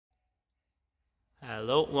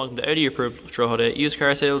Hello, welcome to Audi approved throughout used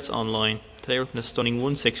car sales online. Today we're looking at a stunning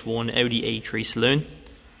 161 Audi A3 Saloon.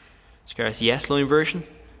 This car is the S-Line version.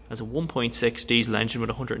 It has a 1.6 diesel engine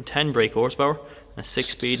with 110 brake horsepower and a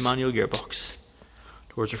 6-speed manual gearbox.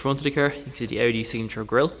 Towards the front of the car you can see the Audi signature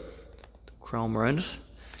grille, the chrome around it.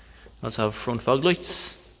 We also have front fog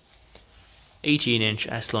lights, 18-inch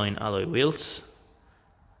S-Line alloy wheels,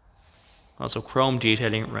 also chrome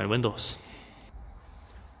detailing around windows.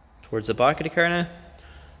 Towards the back of the car now,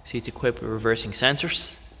 see it's equipped with reversing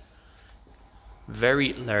sensors,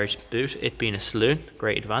 very large boot, it being a saloon,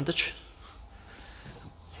 great advantage.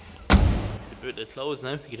 The boot lid closed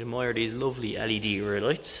now, you can admire these lovely LED rear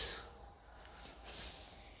lights.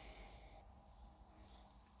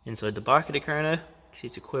 Inside the back of the car now, see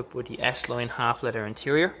it's equipped with the S-Line half leather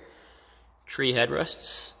interior, 3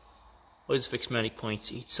 headrests, isofix mounting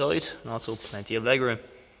points each side, and also plenty of legroom.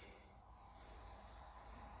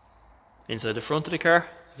 Inside the front of the car,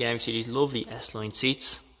 again we see these lovely S-Line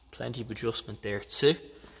seats, plenty of adjustment there too.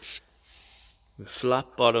 With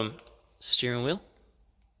flat bottom steering wheel,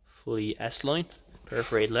 fully S-Line,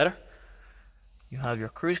 perforated leather. You have your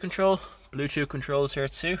cruise control, Bluetooth controls here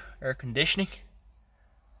too, air conditioning,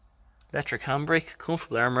 electric handbrake,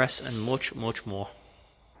 comfortable armrests and much more.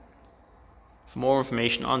 For more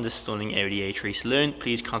information on this stunning Audi A3 Saloon,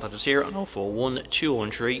 please contact us here on 041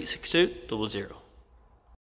 213 6200.